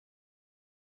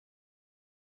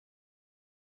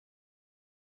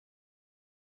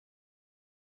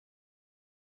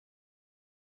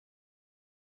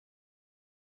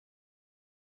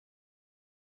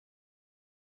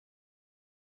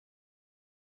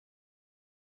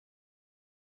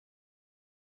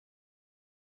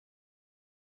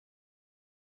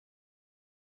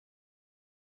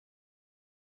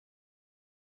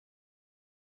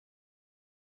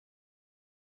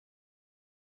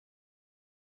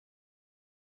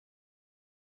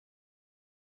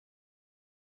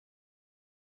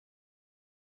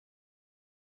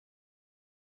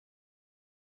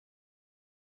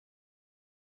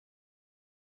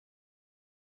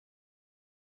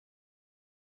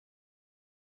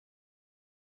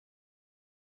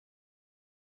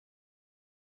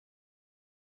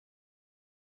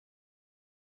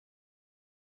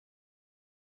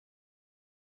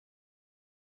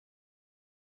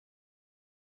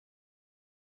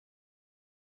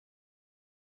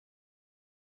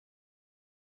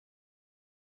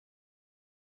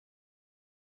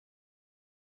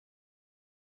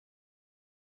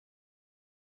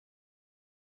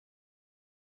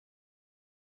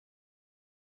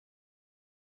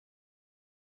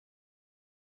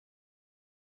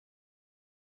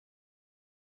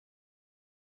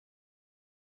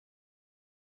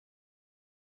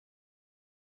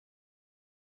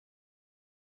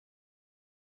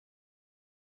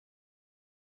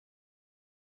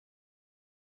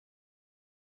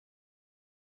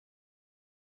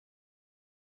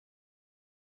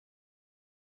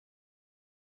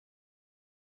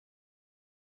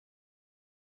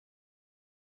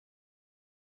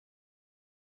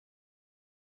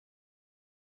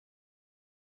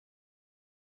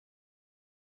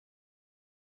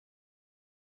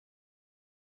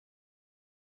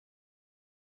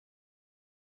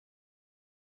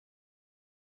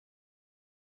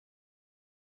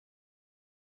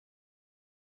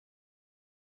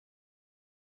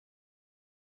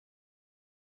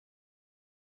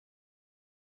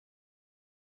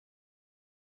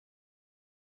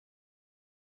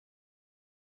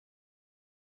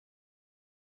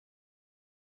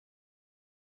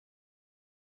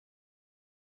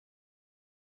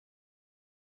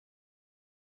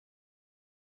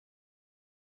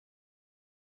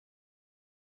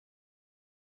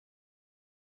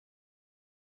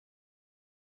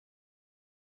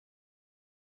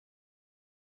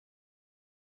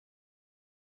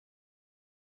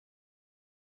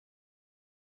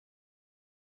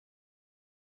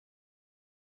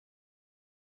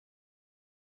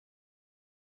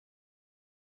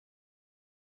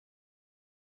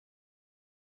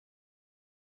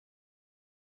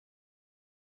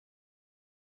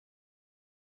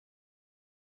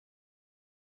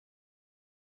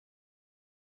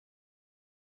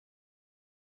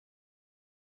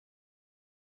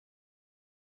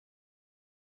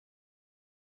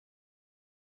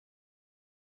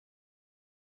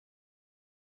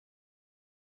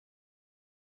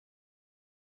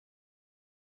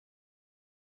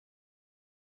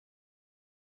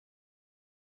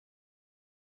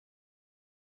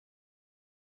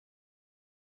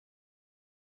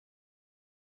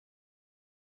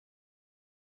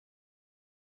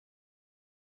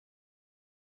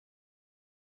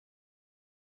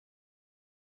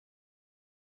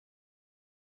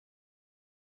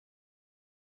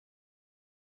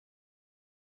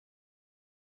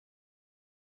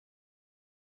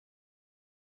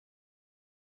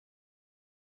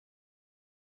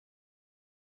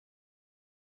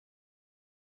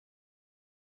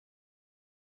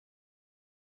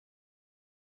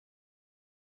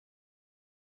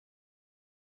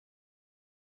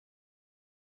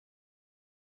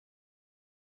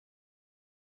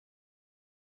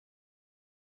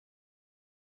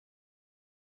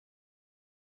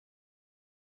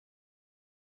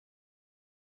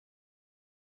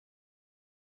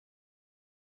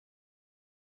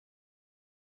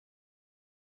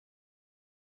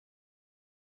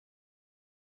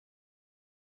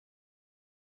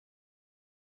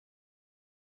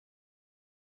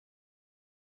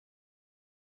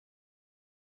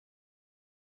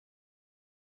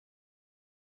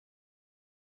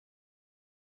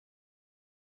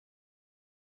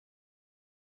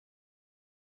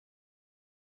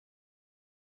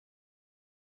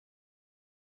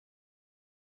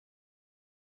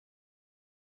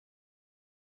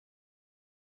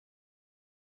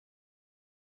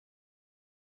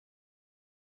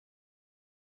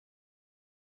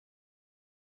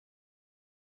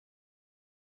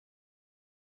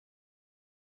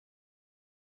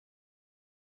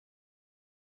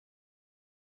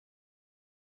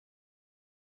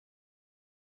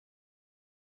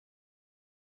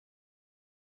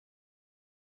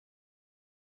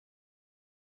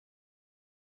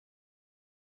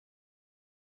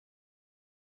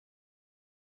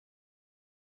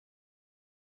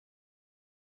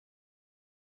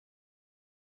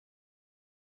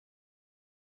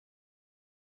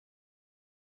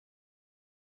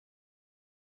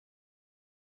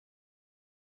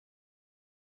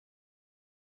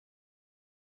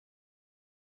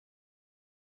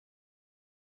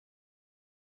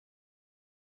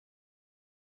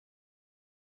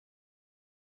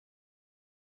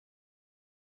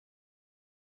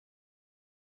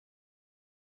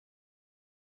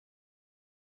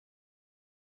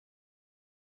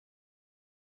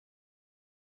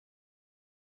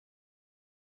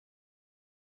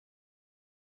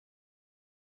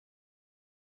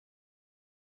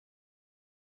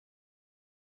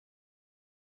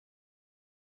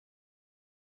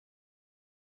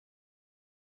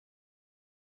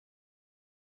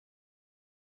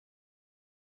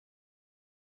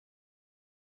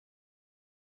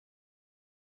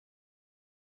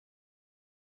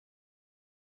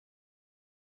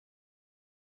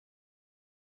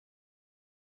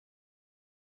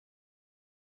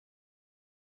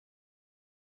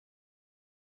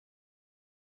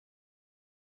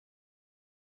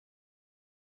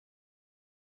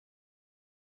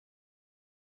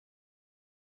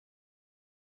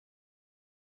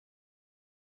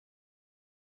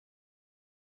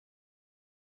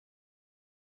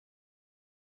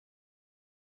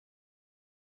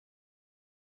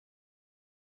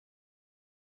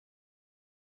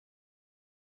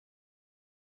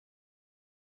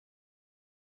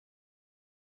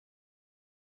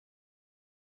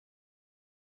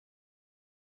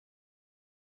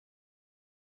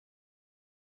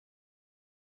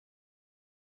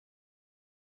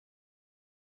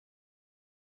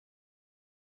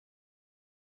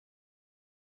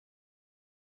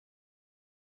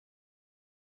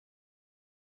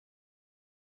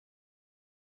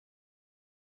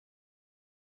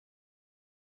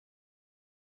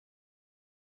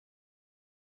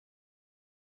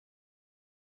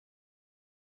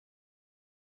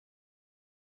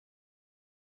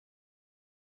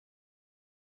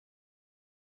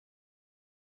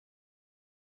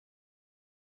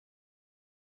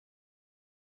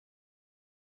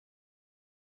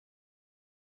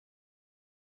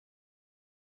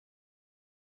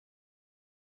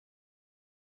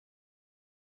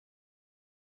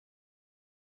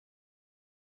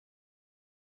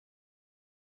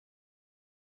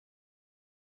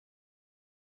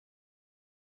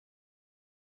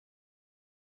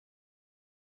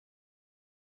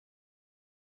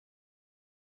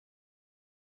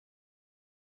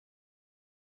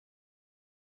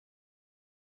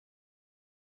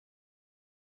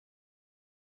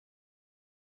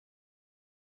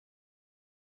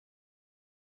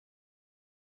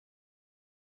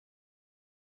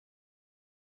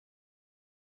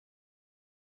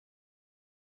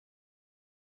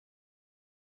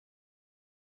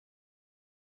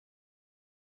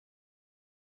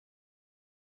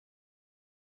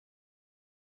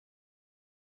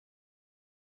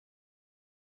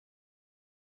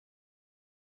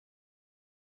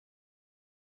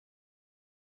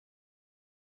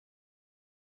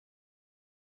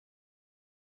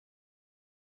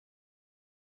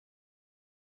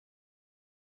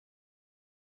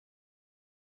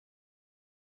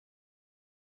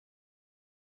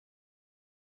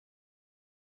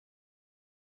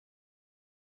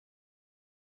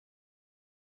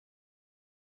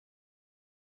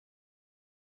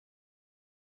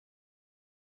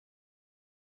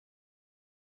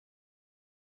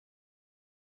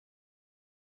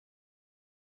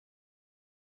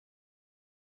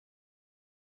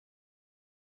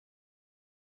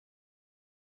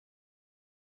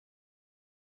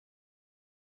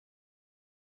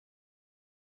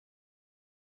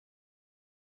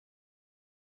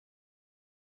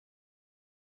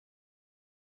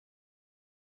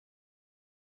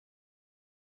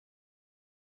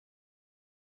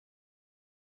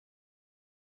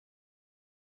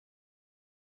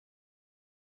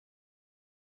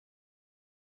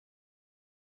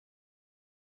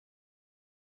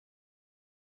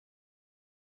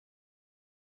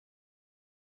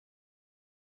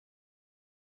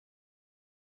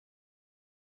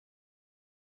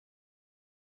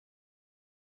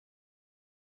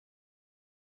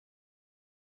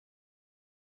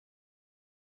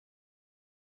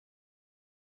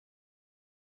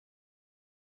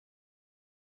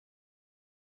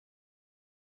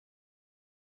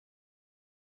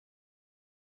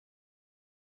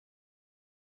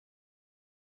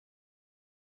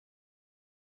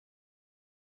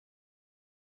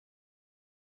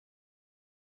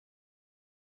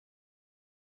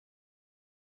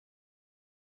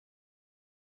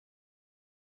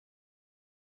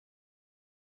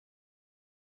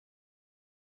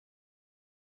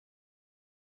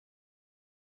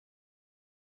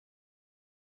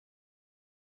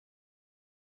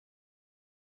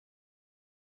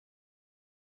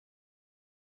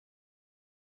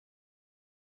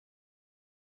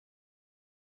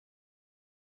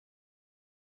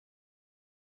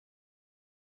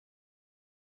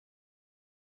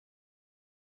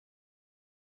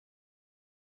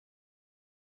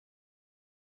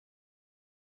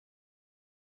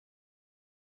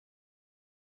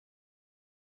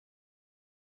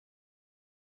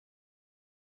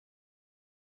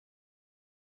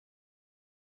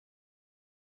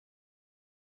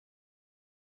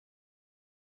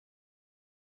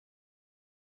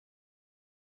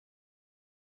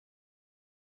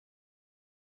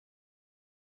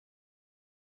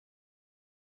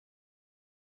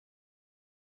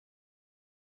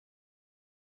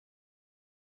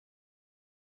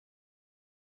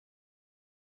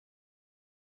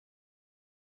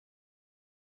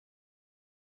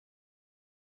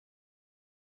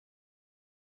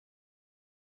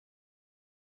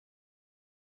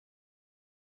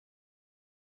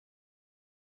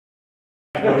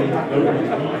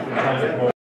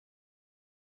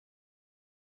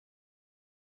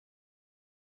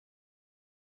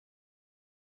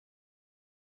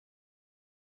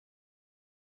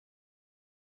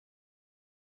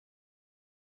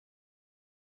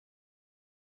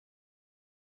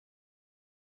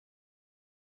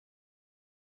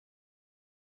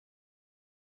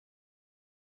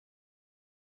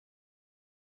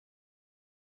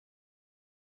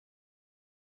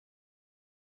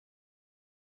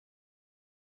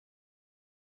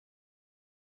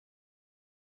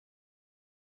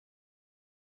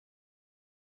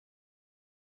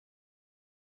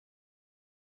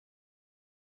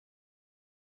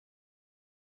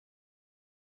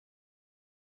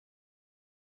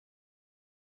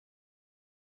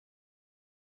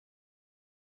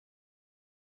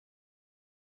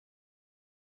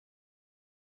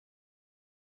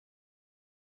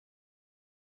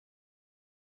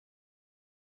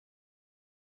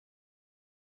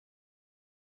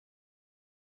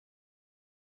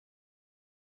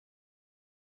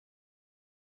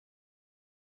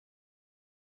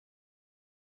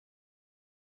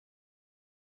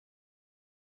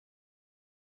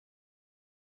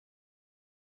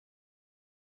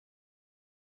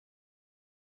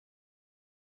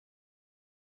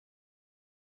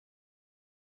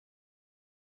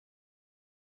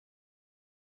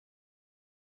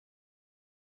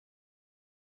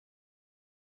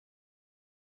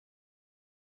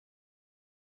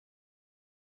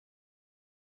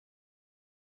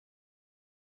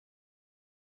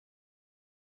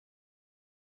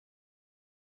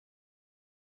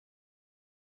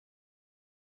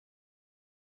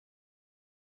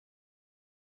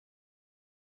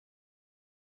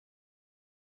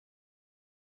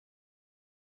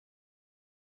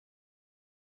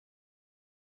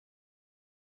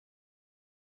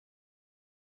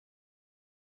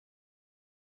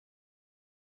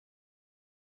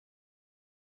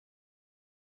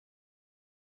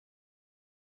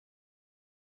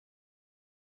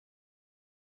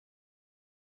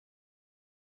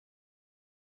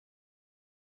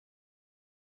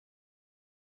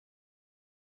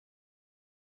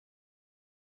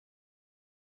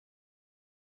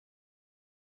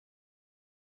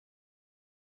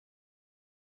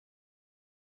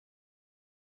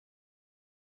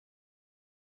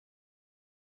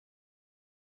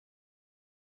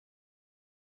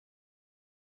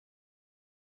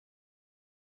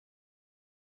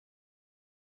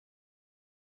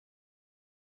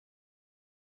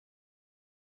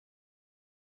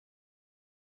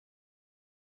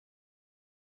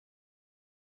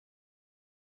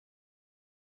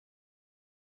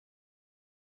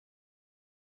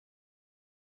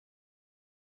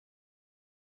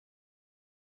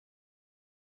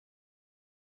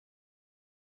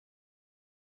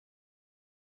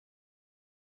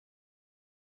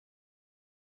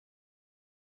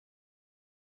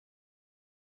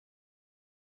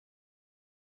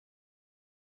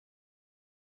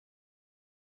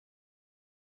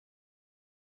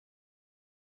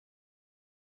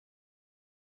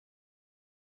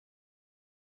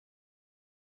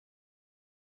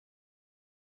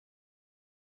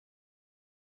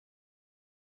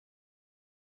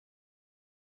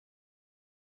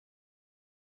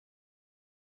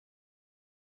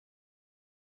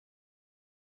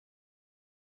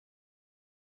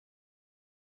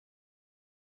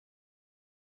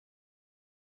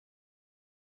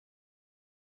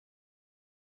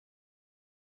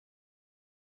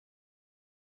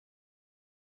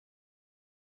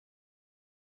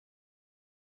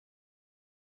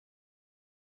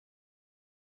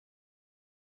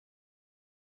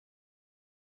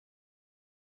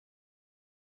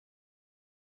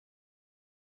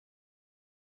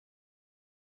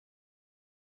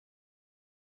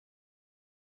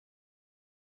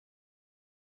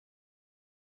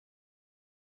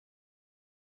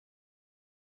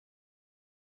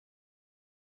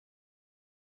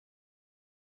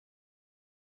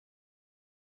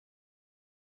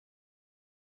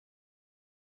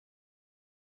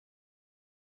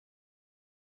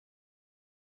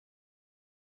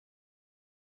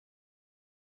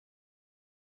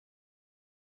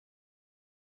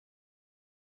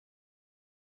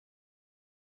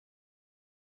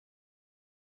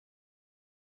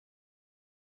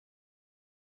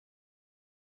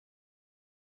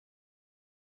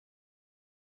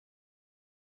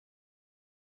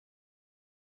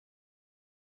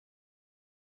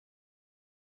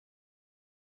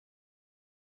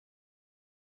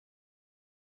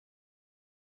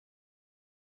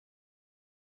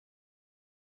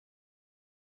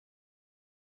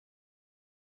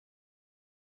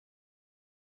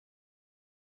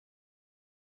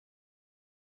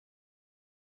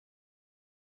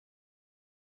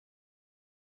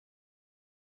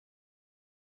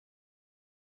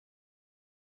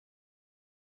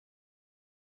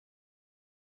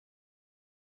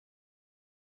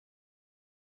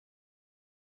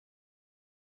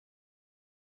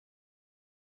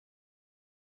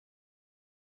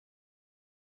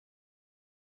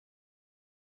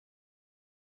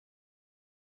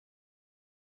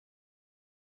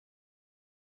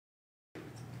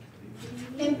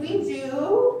Can we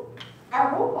do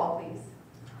our roll call, please?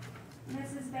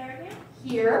 Mrs. Berrigan?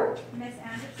 Here. Miss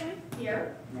Anderson?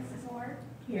 Here. Mrs. Ward?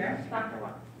 Here. Dr.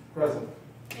 Watt? Present.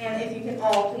 And if you can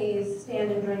all please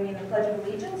stand and join me in the Pledge of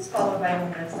Allegiance, followed by a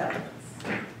moment of silence.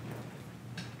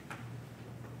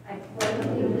 I pledge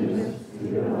allegiance to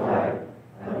the flag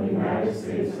of the United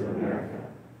States of America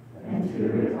and to the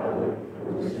republic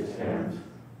for which it stands,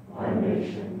 one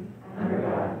nation, under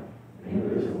God,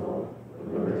 indivisible,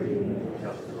 with liberty and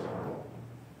justice for all.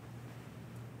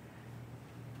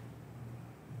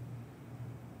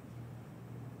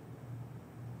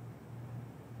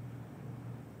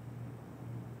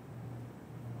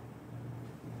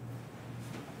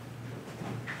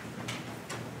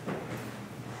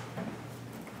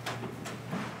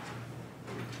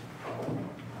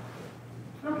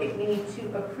 Okay, we need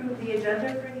to approve the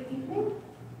agenda for the evening.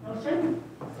 Motion?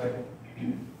 Second.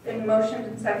 Been motioned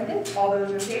and seconded. All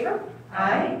those in favor?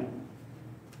 Aye.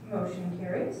 Motion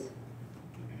carries.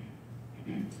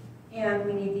 And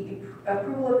we need the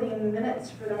approval of the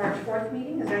minutes for the March 4th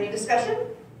meeting. Is there any discussion?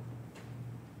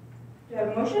 Do you have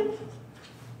a motion?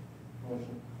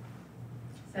 Motion.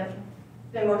 Second.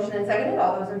 Been motioned and seconded.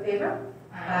 All those in favor?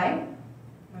 Aye.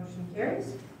 Motion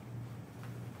carries.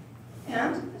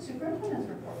 And the superintendent's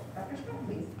report. Dr. Strong,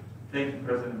 please. Thank you,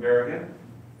 President Berrigan.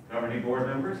 Governing board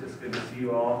members, it's good to see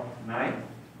you all tonight.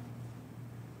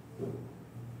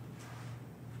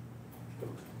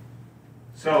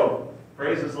 So,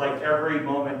 phrases like every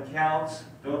moment counts,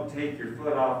 don't take your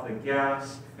foot off the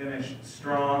gas, finish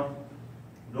strong.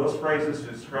 Those phrases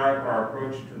describe our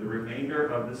approach to the remainder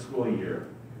of the school year.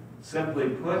 Simply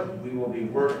put, we will be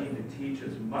working to teach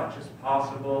as much as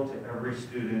possible to every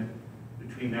student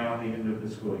between now and the end of the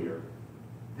school year.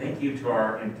 Thank you to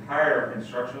our entire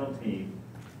instructional team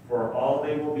for all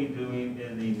they will be doing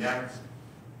in the next,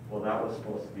 well, that was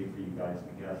supposed to be for you guys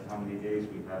to guess how many days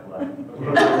we have left.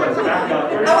 Let's back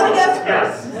up. I want to guess.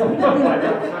 Yes.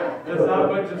 That's not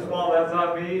Butch's fault, that's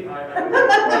not me.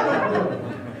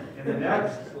 In the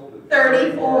next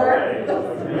 34. days.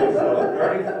 So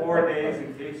 34 days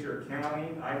in case you're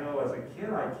counting. I know as a kid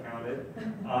I counted,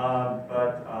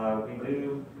 but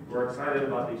we're excited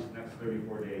about these next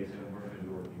 34 days, and we're going to be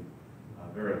working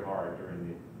very hard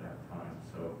during that time.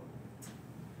 So,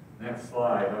 next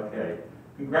slide. Okay.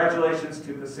 Congratulations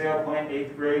to Paseo Point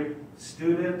 8th grade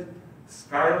student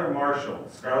Skylar Marshall.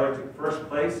 Skylar took first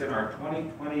place in our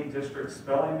 2020 district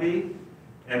spelling bee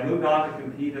and moved on to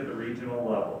compete at the regional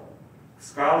level.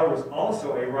 Skylar was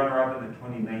also a runner-up in the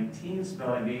 2019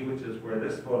 spelling bee, which is where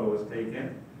this photo was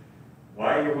taken.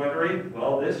 Why, you're wondering?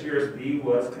 Well, this year's bee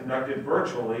was conducted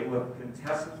virtually with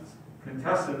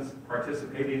contestants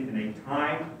participating in a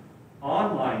timed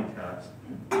online test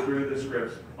through the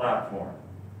Scripps platform.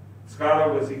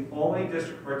 Skylar was the only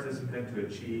district participant to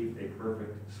achieve a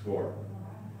perfect score.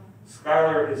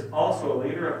 Skylar is also a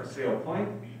leader at Paseo Point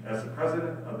as the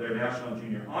president of their National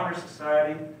Junior Honor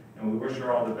Society, and we wish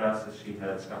her all the best as she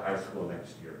heads to high school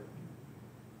next year.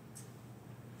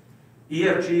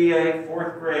 EFGA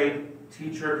 4th grade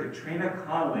teacher Katrina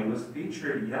Conley was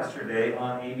featured yesterday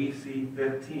on ABC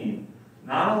 15,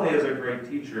 not only as a great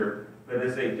teacher, but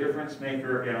as a difference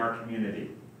maker in our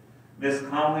community. Ms.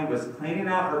 Conley was cleaning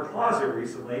out her closet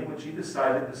recently when she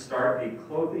decided to start a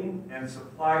clothing and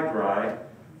supply drive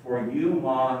for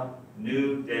UMaw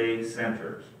New Day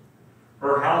Centers.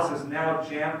 Her house is now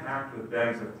jam-packed with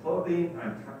bags of clothing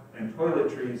and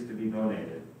toiletries to be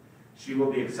donated. She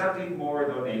will be accepting more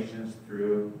donations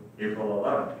through April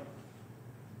 11th.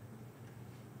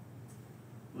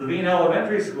 Levine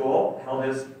Elementary School held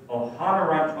its Ohana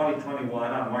Run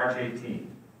 2021 on March 18th.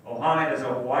 Ohana is a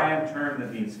Hawaiian term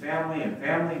that means family, and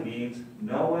family means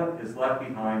no one is left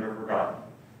behind or forgotten.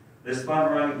 This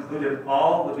fun run included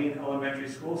all Levine Elementary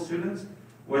School students,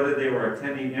 whether they were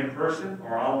attending in person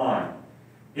or online.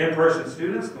 In-person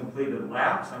students completed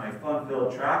laps on a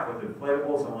fun-filled track with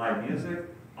inflatables and live music.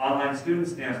 Online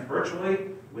students danced virtually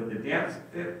with the Dance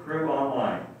Fit crew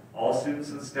online. All students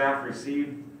and staff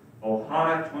received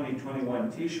Ohana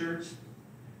 2021 t-shirts.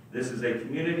 This is a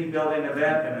community building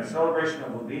event and a celebration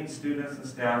of Levine students and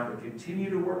staff that continue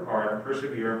to work hard and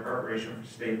persevere in preparation for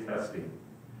state testing.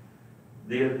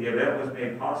 The event was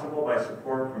made possible by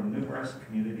support from numerous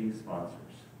community sponsors.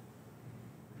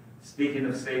 Speaking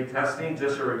of state testing,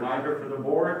 just a reminder for the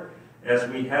board, as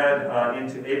we head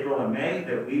into April and May,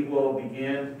 that we will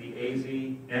begin the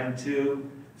AZM2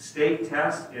 state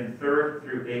test in 3rd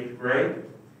through 8th grade.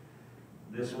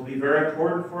 This will be very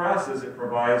important for us as it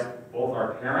provides both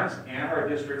our parents and our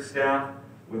district staff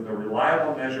with a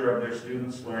reliable measure of their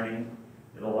students' learning.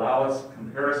 It allows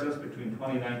comparisons between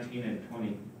 2019 and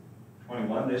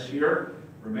 2021 this year,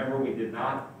 Remember, we did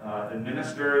not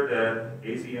administer the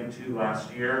AZM2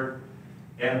 last year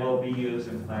and will be used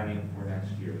in planning for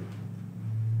next year.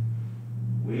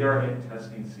 We are in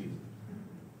testing season.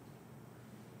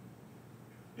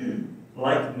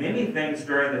 Like many things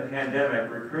during the pandemic,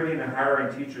 recruiting and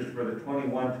hiring teachers for the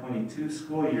 21-22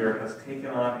 school year has taken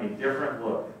on a different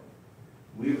look.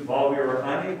 While we were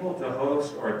unable to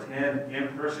host or attend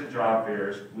in-person job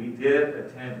fairs, we did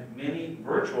attend many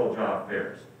virtual job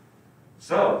fairs.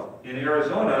 So, in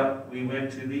Arizona, we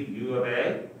went to the U of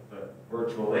A,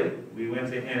 virtually. We went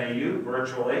to NAU,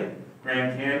 virtually.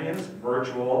 Grand Canyon's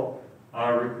virtual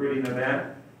recruiting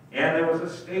event. And there was a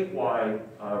statewide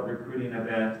recruiting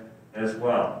event as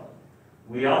well.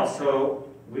 We also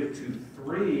went to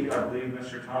 3, I believe,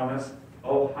 Mr. Thomas,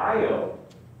 Ohio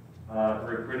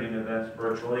recruiting events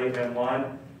virtually, and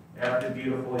 1 at the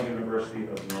beautiful University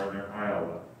of Northern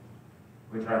Iowa,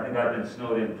 which I think I've been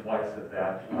snowed in twice at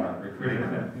that recruiting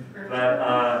event.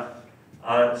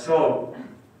 But, so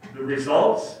the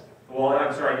results, well,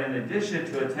 I'm sorry, in addition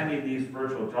to attending these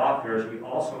virtual job fairs, we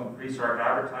also increased our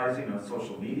advertising on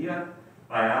social media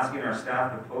by asking our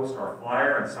staff to post our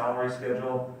flyer and salary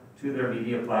schedule to their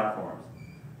media platforms.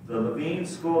 The Levine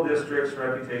School District's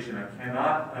reputation, I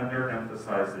cannot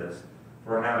underemphasize this,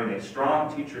 for having a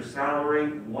strong teacher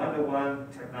salary, one-to-one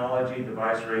technology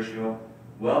device ratio,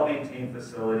 well-maintained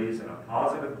facilities, and a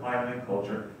positive climate and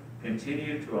culture,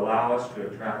 continue to allow us to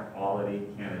attract quality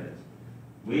candidates.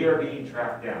 We are being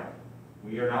tracked down.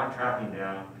 We are not tracking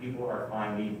down. People are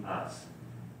finding us.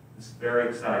 This is very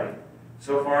exciting.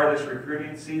 So far this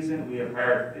recruiting season, we have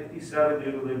hired 57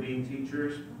 new Levine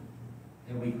teachers,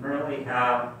 and we currently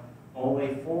have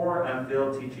only 4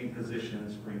 unfilled teaching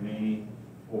positions remaining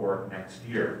for next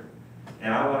year.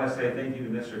 And I want to say thank you to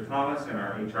Mr. Thomas and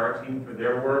our HR team for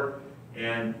their work.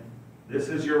 And this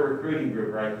is your recruiting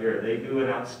group right here. They do an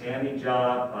outstanding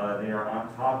job. They are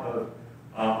on top of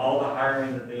all the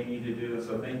hiring that they need to do.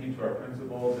 So thank you to our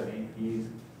principals and APs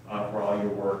for all your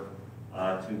work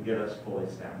to get us fully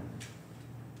staffed.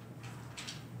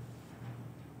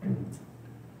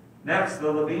 Next,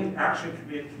 the Levine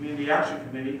Community Action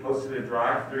Committee hosted a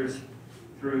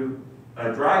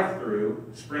drive-through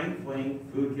spring fling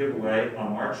food giveaway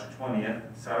on March 20th,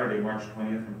 Saturday, March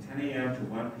 20th, from 10 a.m. to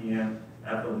 1 p.m.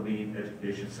 at the Levine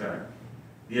Education Center.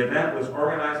 The event was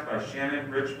organized by Shannon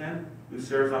Richmond, who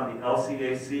serves on the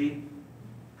LCAC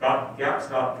Gap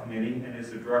Stop Committee and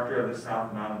is the director of the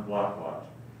South Mountain Block Watch.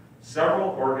 Several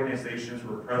organizations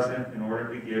were present in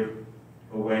order to give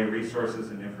away resources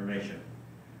and information.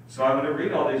 So I'm going to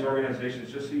read all these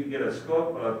organizations just so you get a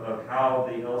scope of how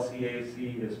the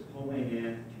LCAC is pulling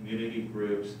in community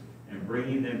groups and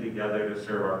bringing them together to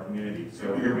serve our community.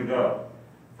 So here we go.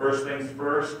 First things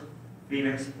first,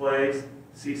 Phoenix Place,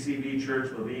 CCV Church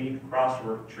Levine,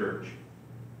 Crosswork Church,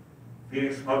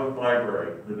 Phoenix Public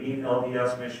Library, Levine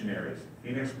LDS Missionaries,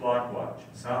 Phoenix Block Watch,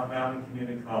 South Mountain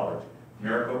Community College,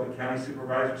 Maricopa County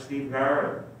Supervisor Steve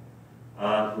Garrett,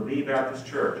 Levine Baptist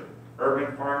Church,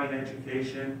 Urban Farming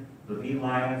Education, Levine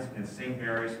Lions, and St.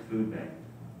 Mary's Food Bank.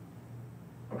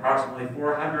 Approximately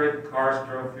 400 cars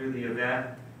drove through the event,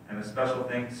 and a special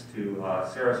thanks to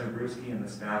Sarah Zabruski and the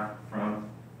staff from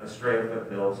Estrella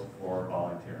Foothills for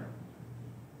volunteering.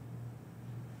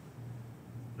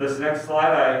 This next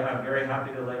slide, I'm very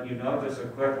happy to let you know, just a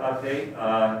quick update.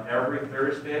 Every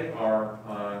Thursday, our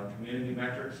community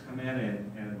metrics come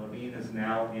in, and Levine is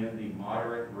now in the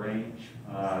moderate range,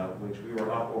 which we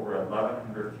were up over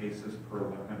 1,100 cases per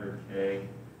 100K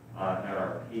at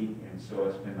our peak, and so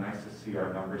it's been nice to see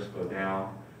our numbers go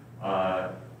down,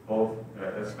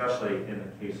 especially in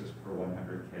the cases per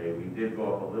 100K. We did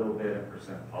go up a little bit in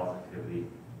percent positivity,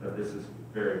 but this is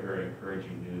very, very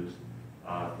encouraging news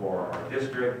for our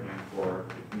district and for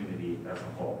the community as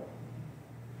a whole.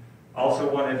 Also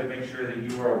wanted to make sure that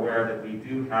you are aware that we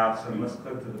do have some, let's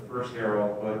click to the first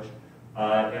arrow, which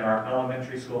in our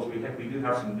elementary schools, we do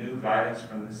have some new guidance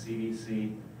from the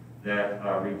CDC that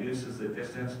reduces the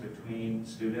distance between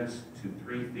students to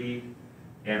 3 feet,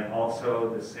 and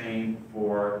also the same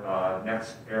for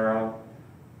next arrow,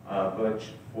 which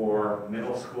for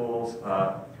middle schools,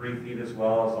 3 feet as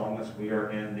well, as long as we are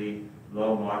in the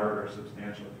low, moderate, or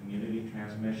substantial community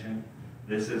transmission.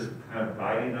 This is kind of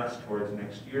guiding us towards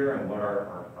next year and what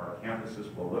our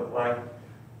campuses will look like.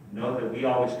 Note that we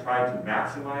always try to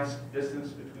maximize distance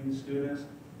between students.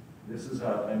 This is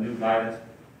a new guidance.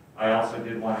 I also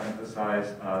did want to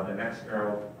emphasize the next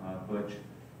arrow, which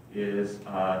is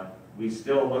we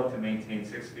still look to maintain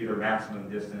 6 feet or maximum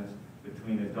distance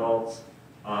between adults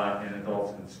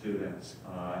and students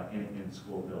in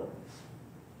school buildings.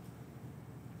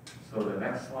 So the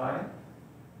next slide.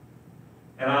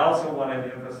 And I also wanted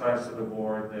to emphasize to the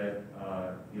board that,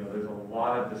 there's a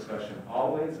lot of discussion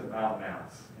always about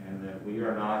masks, and that we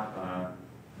are not,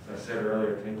 as I said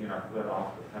earlier, taking our foot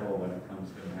off the pedal when it comes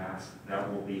to masks. That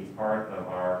will be part of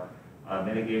our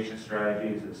mitigation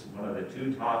strategies. It's one of the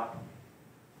two top,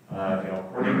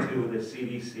 according to the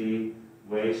CDC,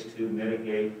 ways to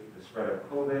mitigate the spread of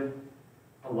COVID,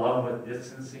 along with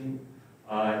distancing,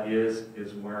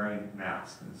 is wearing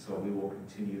masks. And so we will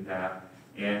continue that.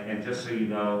 And just so you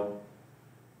know,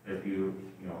 if you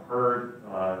heard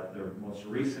the most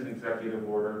recent executive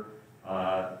order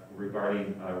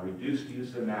regarding reduced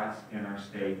use of masks in our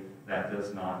state, that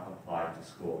does not apply to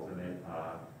schools. And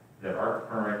that our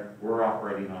current, we're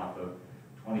operating off of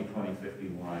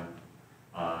 2020-51,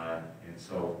 and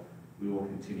so we will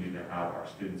continue to have our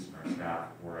students and our staff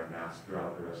wearing masks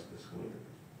throughout the rest of the school year.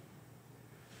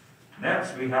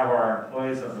 Next, we have our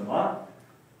employees of the month.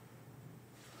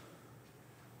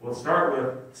 We'll start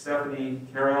with Stephanie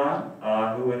Carrion,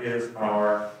 who is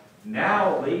our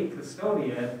now lead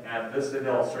custodian at Vista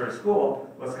del Sur School.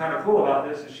 What's kind of cool about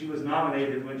this is she was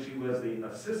nominated when she was the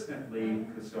assistant lead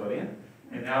custodian,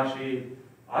 and now she,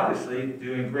 obviously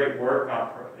doing great work,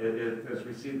 has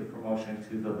received the promotion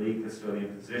to the lead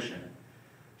custodian position.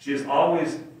 She is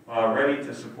always ready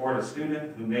to support a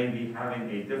student who may be having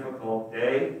a difficult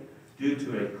day due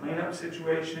to a cleanup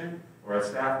situation or a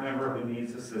staff member who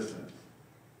needs assistance.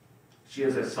 She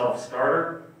is a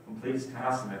self-starter, completes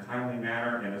tasks in a timely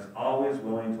manner, and is always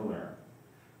willing to learn.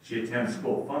 She attends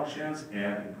school functions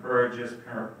and encourages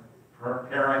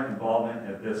parent involvement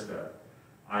at Vista.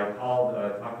 I called,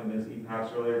 talked to Ms.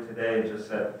 Epax earlier today, and just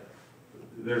said,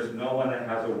 there's no one that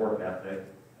has a work ethic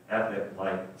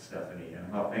like Stephanie,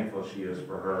 and how thankful she is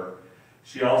for her.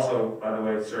 She also, by the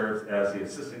way, serves as the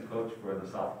assistant coach for the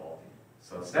softball team.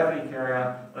 So Stephanie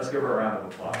Carrion, let's give her a round of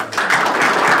applause. And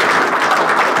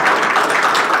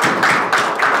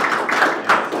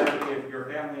Stephanie, if your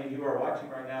family and you are watching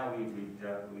right now, we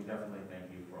definitely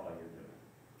thank you for all you're doing.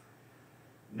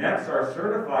 Next, our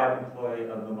certified employee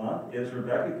of the month is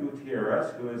Rebecca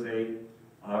Gutierrez, who is a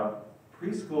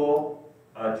preschool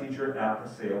teacher at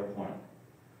Paseo Point.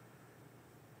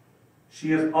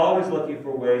 She is always looking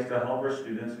for ways to help her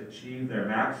students achieve their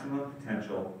maximum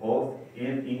potential, both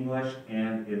in English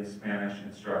and in Spanish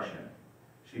instruction.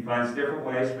 She finds different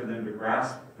ways for them to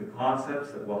grasp the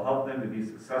concepts that will help them to be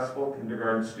successful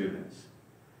kindergarten students.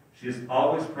 She is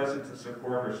always present to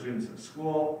support her students at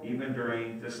school, even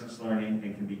during distance learning,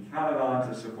 and can be counted on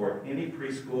to support any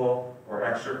preschool or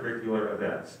extracurricular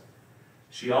events.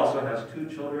 She also has 2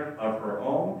 children of her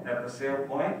own at Paseo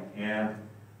Point, and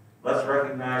let's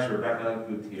recognize Rebecca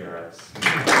Gutierrez.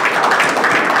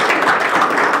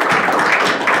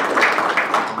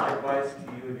 Likewise to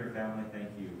you and your family, thank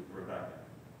you, Rebecca.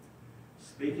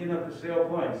 Speaking of Paseo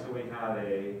Point, so we have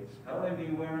a spelling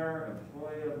bee winner,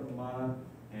 employee of the month,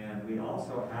 and we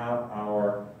also have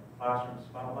our classroom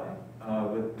spotlight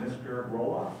with Mr.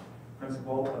 Roloff,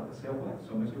 principal of Paseo Point.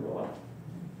 So Mr. Roloff.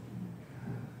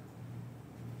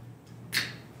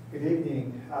 Good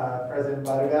evening, President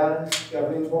Barragan,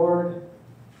 Governing Board,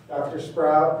 Dr.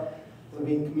 Sprout,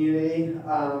 Levine Community,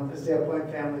 Paseo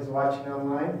Point families watching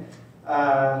online.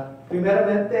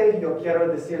 Primeramente, yo quiero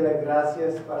decirle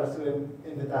gracias para su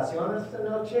invitación esta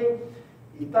noche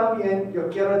y también yo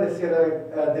quiero decir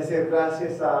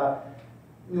gracias a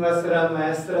nuestra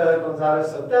maestra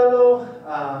González Sotelo,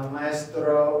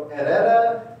 maestro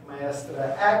Herrera,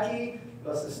 maestra Aki,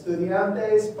 los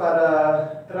estudiantes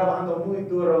para trabajando muy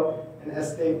duro en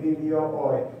este video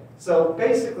hoy. So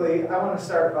basically, I want to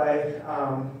start by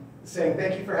saying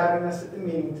thank you for having us at the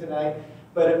meeting tonight,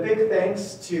 but a big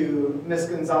thanks to Ms.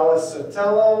 Gonzalez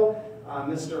Sotelo,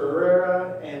 Mr.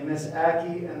 Herrera, and Ms.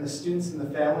 Aki, and the students and the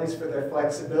families for their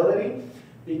flexibility,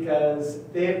 because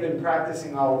they have been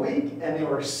practicing all week, and they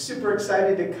were super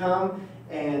excited to come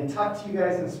and talk to you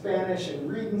guys in Spanish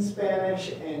and read in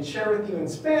Spanish and share with you in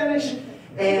Spanish.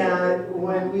 And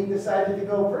when we decided to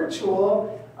go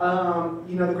virtual,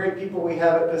 the great people we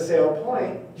have at Paseo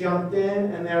Point jumped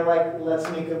in and they're like, let's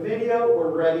make a video,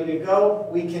 we're ready to go,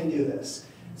 we can do this.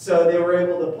 So they were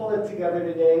able to pull it together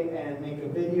today and make a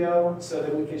video so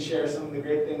that we could share some of the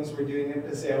great things we're doing at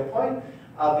Paseo Point.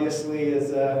 Obviously,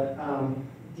 as a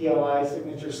DLI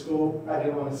signature school, I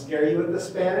didn't want to scare you with the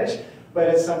Spanish, but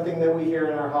it's something that we hear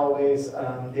in our hallways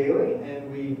daily,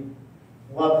 and we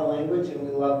love the language and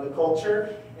we love the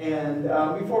culture. And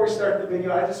before we start the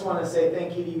video, I just want to say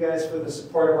thank you to you guys for the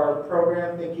support of our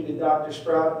program. Thank you to Dr.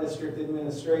 Sprout, District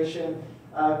Administration,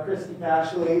 Christy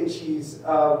Pashley. She's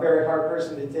a very hard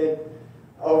person to take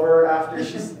over after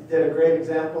she did a great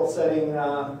example setting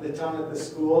the tone at the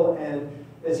school. And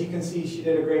as you can see, she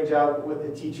did a great job with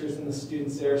the teachers and the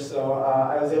students there. So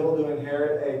I was able to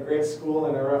inherit a great school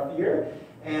in a rough year.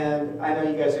 And I know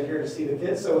you guys are here to see the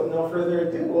kids, so with no further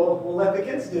ado, we'll let the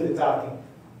kids do the talking.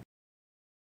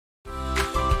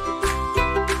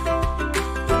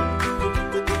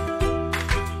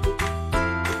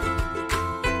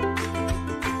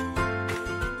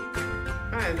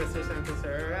 Hi, this is Santos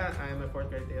Herrera. I'm a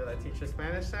fourth grade deal that teaches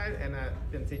Spanish side, and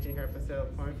I've been teaching here at Paseo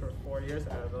Point for 4 years.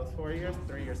 Out of those 4 years,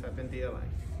 3 years I've been DLA.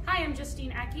 Hi, I'm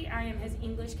Justine Aki. I am his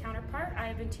English counterpart. I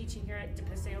have been teaching here at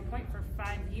Paseo Point for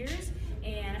 5 years,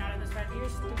 and out of those 5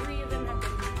 years, 3 of them have been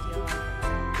DLA.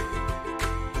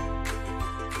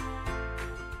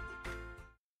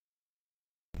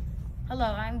 Hello,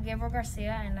 I'm Gabriel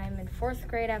Garcia, and I'm in 4th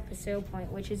grade at Paseo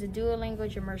Point, which is a dual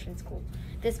language immersion school.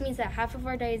 This means that half of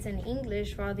our day is in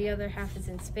English, while the other half is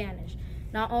in Spanish.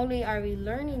 Not only are we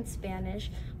learning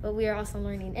Spanish, but we are also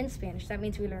learning in Spanish. That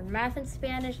means we learn math in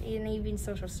Spanish and even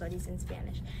social studies in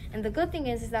Spanish. And the good thing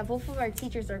is that both of our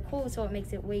teachers are cool, so it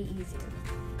makes it way easier.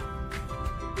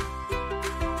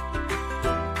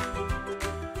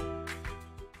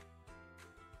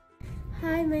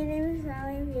 Hi, my name is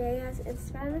Valerie Villegas. In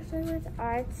Spanish language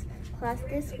arts class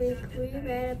this week, we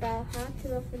read about how to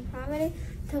go from poverty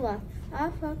to wealth.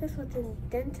 Our focus was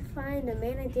identifying the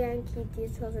main idea and key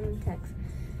details in the text.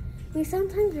 We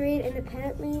sometimes read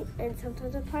independently and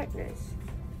sometimes with partners.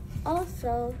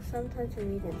 Also, sometimes we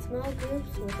read in small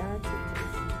groups with our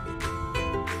teachers.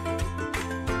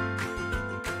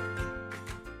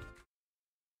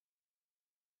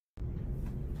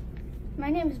 My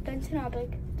name is Benson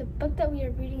Oblick. The book that we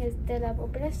are reading is De la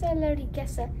Pobreza a la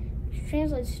Riqueza, which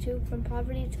translates to From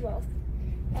Poverty to Wealth.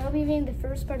 I will be reading the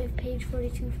first part of page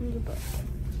 42 from the book.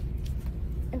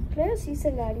 Empleos y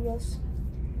salarios.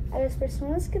 A las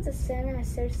personas que desean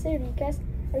hacerse ricas,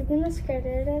 algunas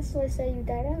carreras les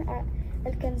ayudarán a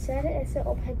alcanzar ese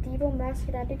objetivo más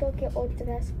rápido que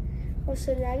otras. Los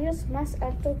salarios más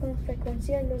altos con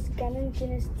frecuencia los ganan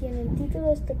quienes tienen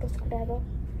títulos de posgrado.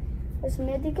 Los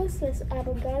médicos, los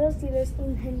abogados y los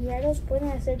ingenieros pueden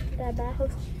hacer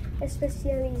trabajos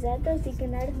especializados y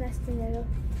ganar más dinero.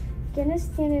 Quienes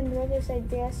tienen nuevas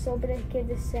ideas sobre qué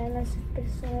desean las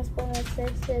personas pueden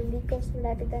hacerse ricos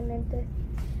rápidamente.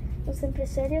 Los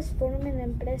empresarios forman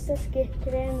empresas que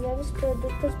crean nuevos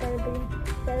productos para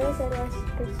brindarles a las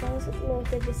personas lo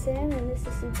que desean y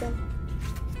necesitan.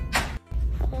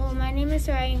 Hello, my name is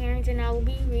Ryan Harrington. I will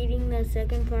be reading the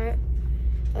second part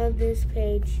of this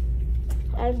page.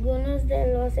 Algunos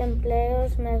de los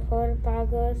empleos mejor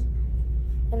pagos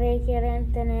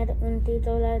requieren tener un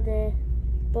título de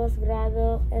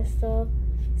posgrado. Esto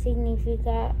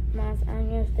significa más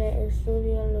años de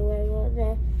estudio luego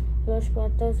de los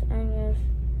 4 años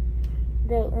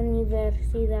de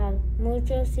universidad.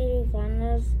 Muchos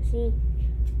cirujanos,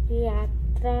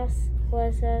 psiquiatras,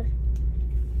 jueces,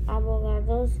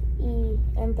 abogados y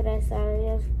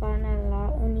empresarios van a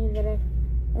la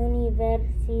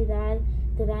universidad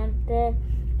durante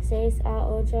 6 a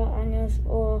 8 años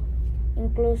o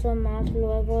incluso más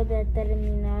luego de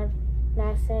terminar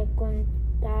la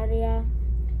secundaria.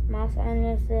 Más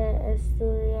años de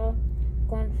estudio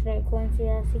con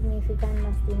frecuencia significan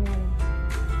más dinero.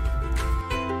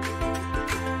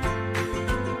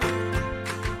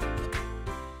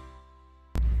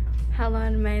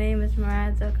 Hello, my name is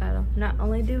Mariah Delgado. Not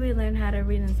only do we learn how to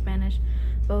read in Spanish,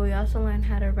 but we also learn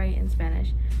how to write in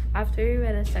Spanish. After we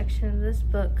read a section of this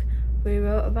book, we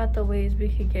wrote about the ways we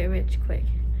could get rich quick.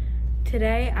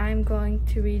 Today, I'm going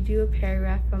to read you a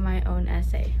paragraph from my own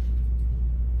essay.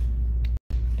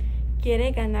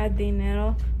 ¿Quiere ganar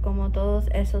dinero como todos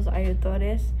esos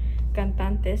autores,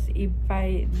 cantantes y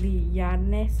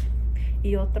bailarines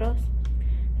y otros?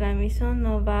 La misión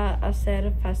no va a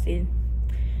ser fácil,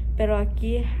 pero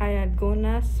aquí hay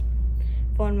algunas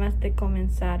formas de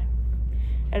comenzar.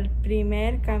 El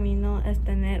primer camino es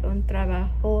tener un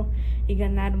trabajo y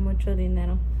ganar mucho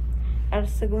dinero. El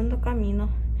segundo camino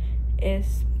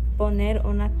es poner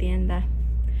una tienda.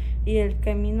 Y el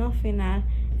camino final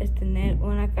es tener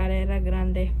una carrera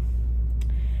grande.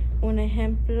 Un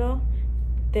ejemplo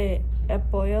de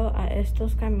apoyo a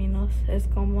estos caminos es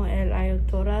como la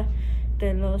autora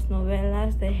de las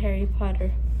novelas de Harry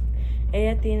Potter.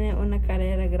 Ella tiene una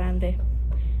carrera grande.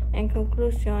 En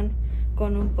conclusión,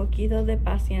 con un poquito de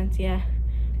paciencia,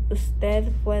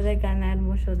 usted puede ganar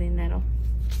mucho dinero.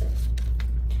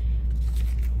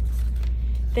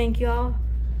 Thank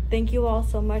you all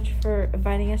so much for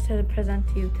inviting us to present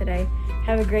to you today.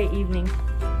 Have a great evening.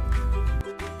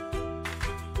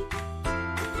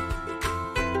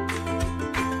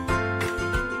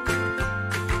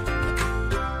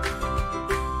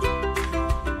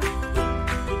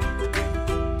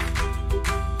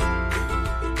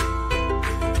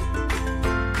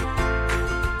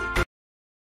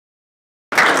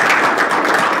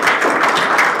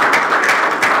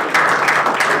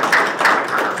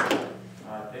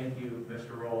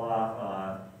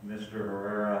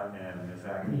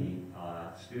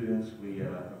 students, we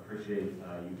appreciate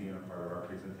you being a part of our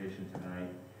presentation tonight.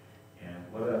 And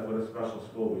what a special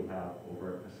school we have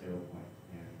over at Paseo Point.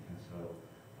 And so,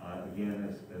 again,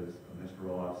 as Mr.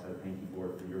 Roloff said, thank you,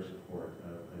 board, for your support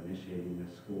of initiating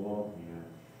this school.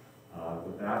 And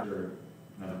with that, your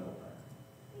medical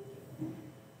plan.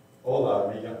 Hola,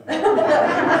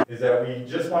 amiga. Is that we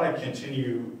just want to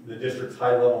continue the district's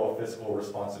high level of fiscal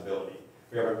responsibility.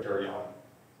 We have a carry on.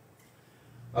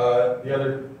 The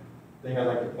other thing I'd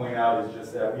like to point out is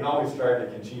just that we always strive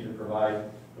to continue to provide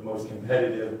the most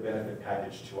competitive benefit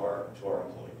package to our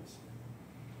employees.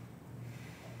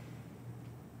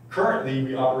 Currently,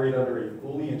 we operate under a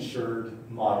fully insured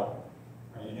model.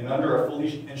 Right? And under a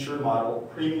fully insured model,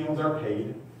 premiums are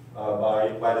paid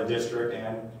by the district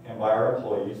and by our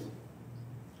employees.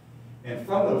 And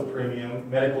from those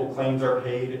premiums, medical claims are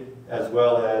paid, as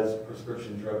well as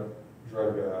prescription drug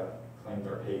claims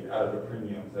are paid out of the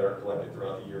premiums that are collected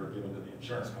throughout the year given to the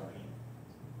insurance company.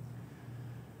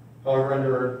 However,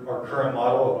 under our current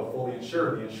model of a fully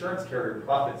insured, the insurance carrier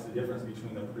profits the difference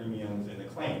between the premiums and the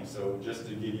claims. So just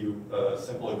to give you a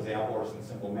simple example or some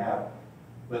simple math,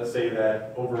 let's say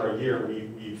that over a year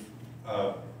we've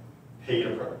paid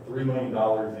 $3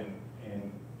 million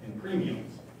in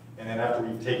premiums. And then after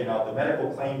we've taken out the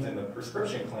medical claims and the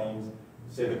prescription claims,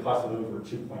 say the cost of those were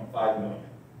 $2.5 million.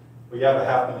 Well, you have a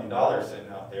 $500,000 sitting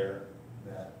out there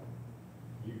that,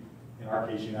 in our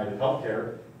case, United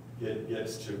Healthcare,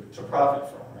 gets to profit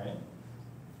from, right?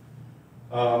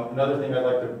 Another thing I'd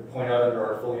like to point out under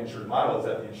our fully insured model is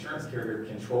that the insurance carrier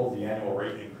controls the annual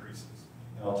rate increases.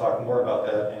 And I'll talk more about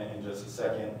that in just a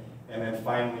second. And then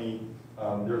finally,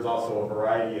 there's also a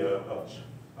variety of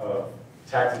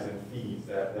taxes and fees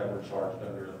that were charged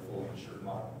under the fully insured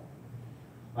model.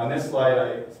 On this slide,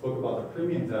 I spoke about the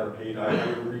premiums that are paid. I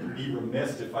would be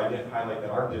remiss if I didn't highlight that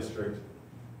our district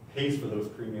pays for those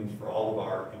premiums for all of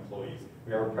our employees.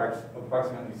 We have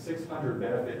approximately 600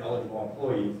 benefit-eligible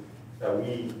employees that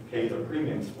we pay the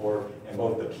premiums for in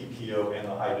both the PPO and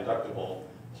the high deductible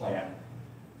plan.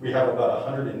 We have about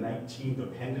 119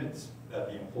 dependents that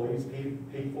the employees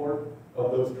pay for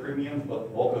of those premiums, but the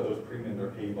bulk of those premiums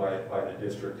are paid by the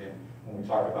district. And when we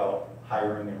talk about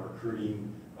hiring and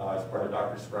recruiting as part of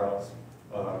Dr. Sprout's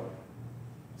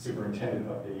superintendent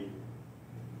update,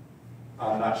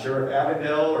 I'm not sure if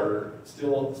Avondale or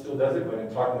still does it, but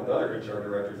in talking with other HR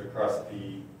directors across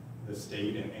the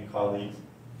state and colleagues,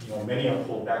 many have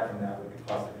pulled back from that with the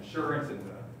cost of insurance and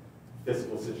the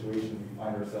fiscal situation we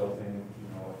find ourselves in,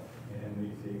 in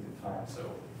these days and times. So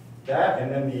that,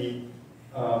 and then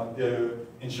the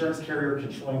insurance carrier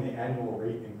controlling the annual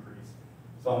rate increase.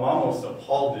 So I'm almost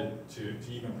appalled to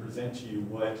even present to you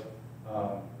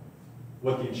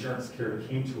what the insurance carrier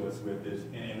came to us with is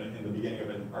in the beginning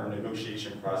of our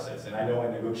negotiation process. And I know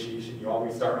in negotiation you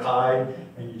always start high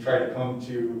and you try to come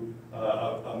to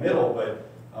a middle, but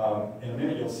in a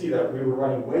minute you'll see that we were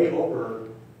running way over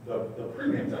the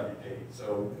premiums that we paid.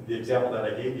 So the example that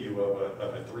I gave you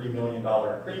of a $3 million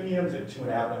in premiums and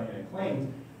 $2.5 million in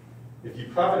claims, if you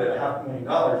profit at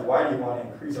 $500,000, why do you want to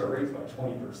increase our rates by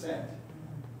 20%?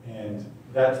 And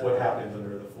that's what happens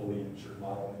under the fully insured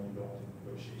model when you go into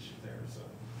negotiations there. So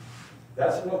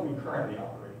that's what we currently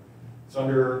operate. So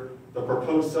under the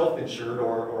proposed self-insured,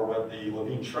 or what the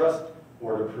Levine Trust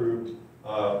Board approved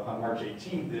on March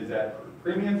 18th, is that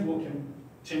premiums will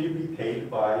continue to be paid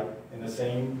in the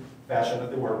same fashion that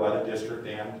they were by the district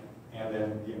and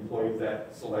then the employees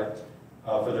that select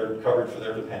for their coverage for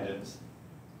their dependents.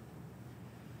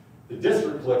 The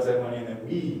district collects that money, and then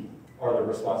we are the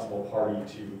responsible party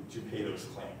to pay those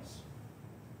claims.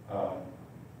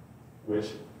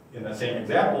 Which, in the same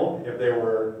example, if there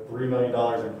were $3 million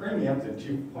in premiums and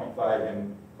 2.5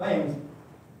 in claims,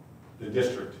 the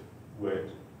district would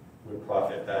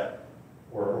profit that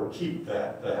or keep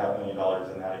that the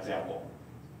 $500,000 in that example.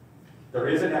 There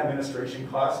is an administration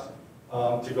cost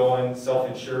to go in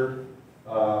self-insured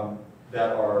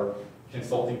that our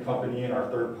consulting company and our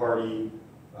third party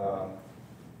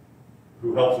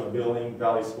who helps with billing,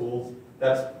 Valley Schools,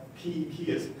 that's PEP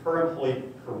is per employee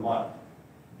per month.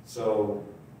 So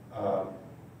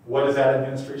what does that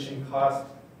administration cost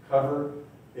cover?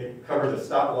 It covers a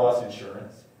stop-loss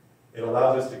insurance. It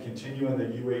allows us to continue in the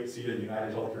U8C, the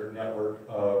United Healthcare Network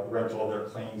rental of their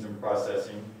claims and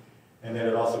processing. And then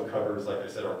it also covers, like I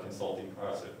said, our consulting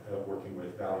process of working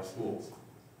with Valley Schools.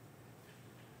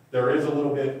 There is a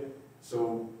little bit,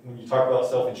 so when you talk about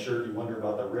self-insured, you wonder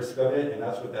about the risk of it, and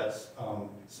that's what that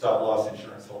stop-loss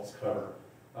insurance helps cover.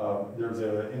 There's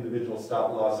an individual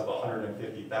stop-loss of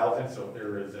 $150,000, so if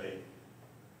there is a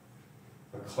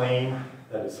claim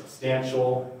that is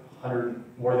substantial,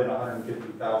 more than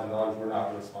 $150,000, we're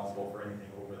not responsible for anything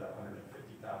over that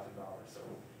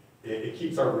it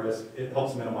keeps our risk, it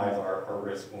helps minimize our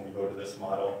risk when we go to this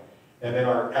model. And then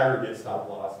our aggregate stop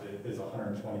loss is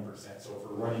 120%. So if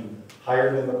we're running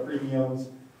higher than the premiums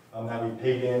that we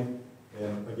paid in,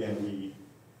 then again,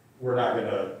 we're not going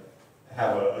to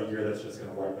have a year that's just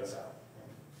going to wipe us out.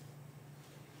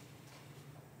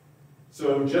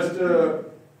 So just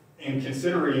in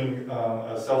considering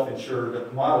a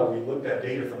self-insured model, we looked at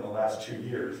data from the last 2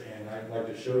 years, and I'd like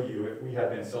to show you if we have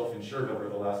been self-insured over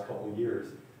the last couple of years.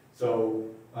 So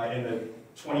in the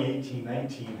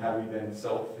 2018-19, had we been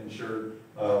self-insured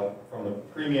from the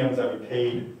premiums that we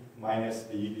paid minus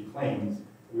the claims,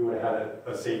 we would have had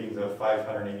a savings of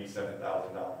 $587,000.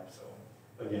 So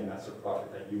again, that's a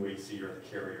profit that UHC or the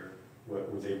carrier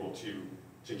was able to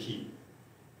keep.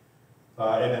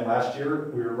 And then last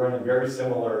year, we were running very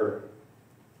similar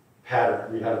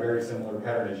pattern. We had a very similar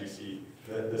pattern, as you see.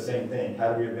 The same thing.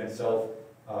 Had we have been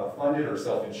self-funded or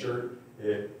self-insured,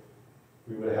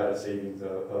 we would have had a savings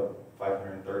of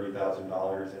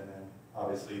 $530,000, and then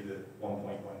obviously the $1.1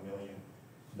 million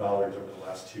over the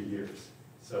last 2 years.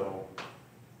 So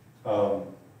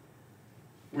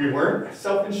we weren't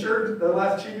self-insured the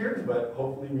last 2 years, but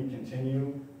hopefully we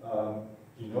continue.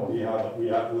 You know, we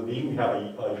have Levine, we have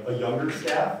a younger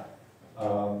staff,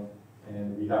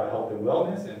 and we have health and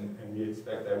wellness, and we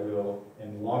expect that we'll,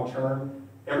 in the long term,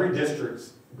 every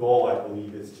district's goal, I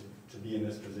believe, is to be in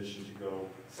this position to go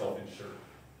self-insured,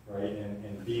 right?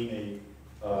 And being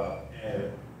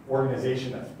an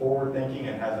organization that's forward-thinking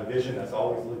and has a vision that's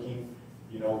always looking,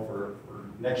 you know, for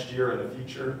next year and the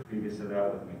future. Previous to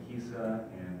that with Makisa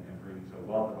and brings a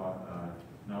wealth of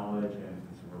knowledge, and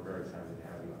so we're very excited to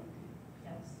have you on the team.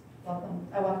 Yes, welcome.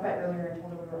 I walked by earlier and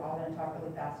told her we were all going to talk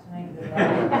really fast tonight.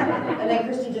 And then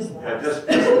Kristen just laughed. Yeah, just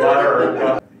let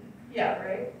her. Yeah,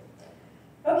 right.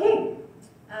 Okay.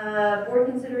 Board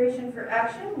consideration for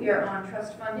action. We are on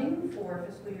trust funding for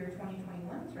fiscal year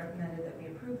 2021. It's recommended that we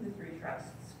approve the 3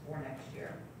 trusts for next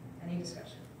year. Any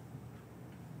discussion?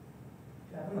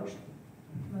 Do I have a motion?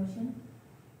 Motion.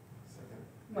 Second.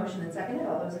 Motion and seconded.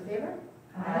 All those in favor?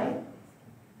 Aye.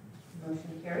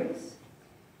 Motion carries.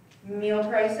 Meal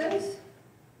prices.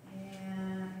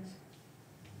 And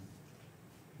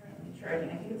currently charging,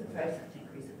 I think it's a 5-cent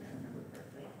increase if I remember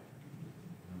correctly.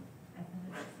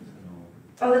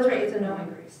 Oh, that's right, it's a no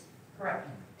increase. Correct.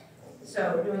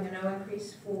 So doing a no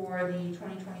increase for the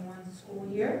 2021 school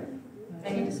year.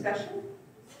 Any discussion?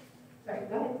 Sorry,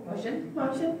 go ahead. Motion?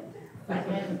 Motion.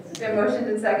 Been motioned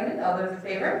and seconded. All those in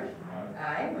favor?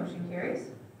 Aye. Motion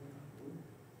carries.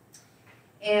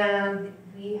 And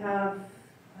we have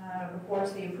before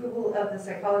us the approval of the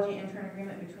psychology intern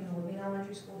agreement between the Levine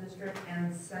Elementary School District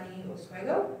and Sunny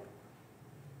Oswego.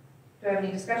 Do I have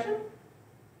any discussion?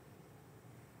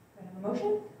 Do I have a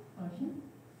motion? Motion.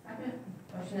 Second.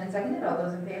 Motion and seconded. All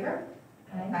those in favor?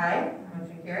 Aye. Aye.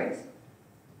 Motion carries.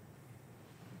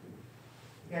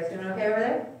 You guys doing okay over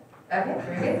there? Okay,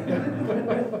 very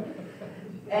good.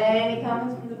 Any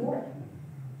comments from the board?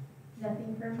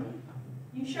 Nothing for me.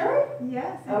 You sure?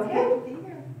 Yes. Okay. Good to be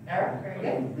here. All right, very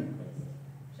good.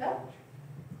 Michelle?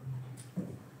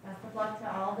 Best of luck to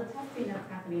all the testing that's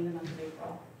happening in the month of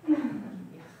April.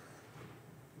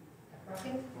 Rocky?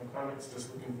 No comments, just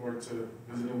looking forward to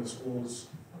visiting the schools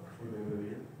before the end of the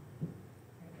year.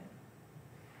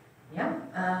 Yeah,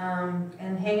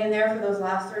 and hang in there for those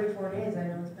last 34 days. I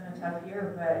know it's been a tough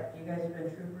year, but you guys have been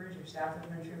troopers, your staff has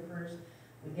been troopers.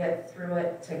 We get through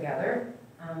it together,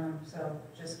 so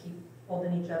just keep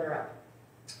holding each other up.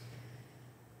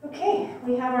 Okay,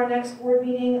 we have our next board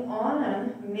meeting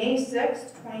on May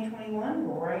 6th, 2021,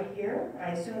 right here.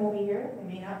 I assume we'll be here. We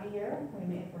may not be here. We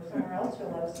may, if we're somewhere else,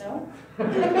 you'll let us know.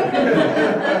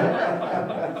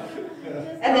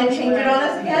 And then change it on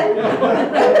us again?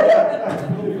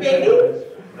 Maybe?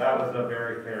 That was a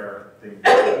very fair thing.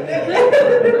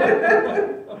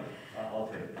 I'll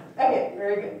take it. Okay,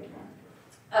 very good.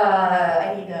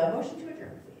 I need a motion to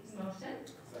adjourn, please. Motion.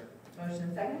 Motion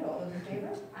second. All those in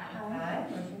favor? Aye.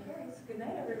 Motion carries. Good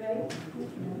night, everybody.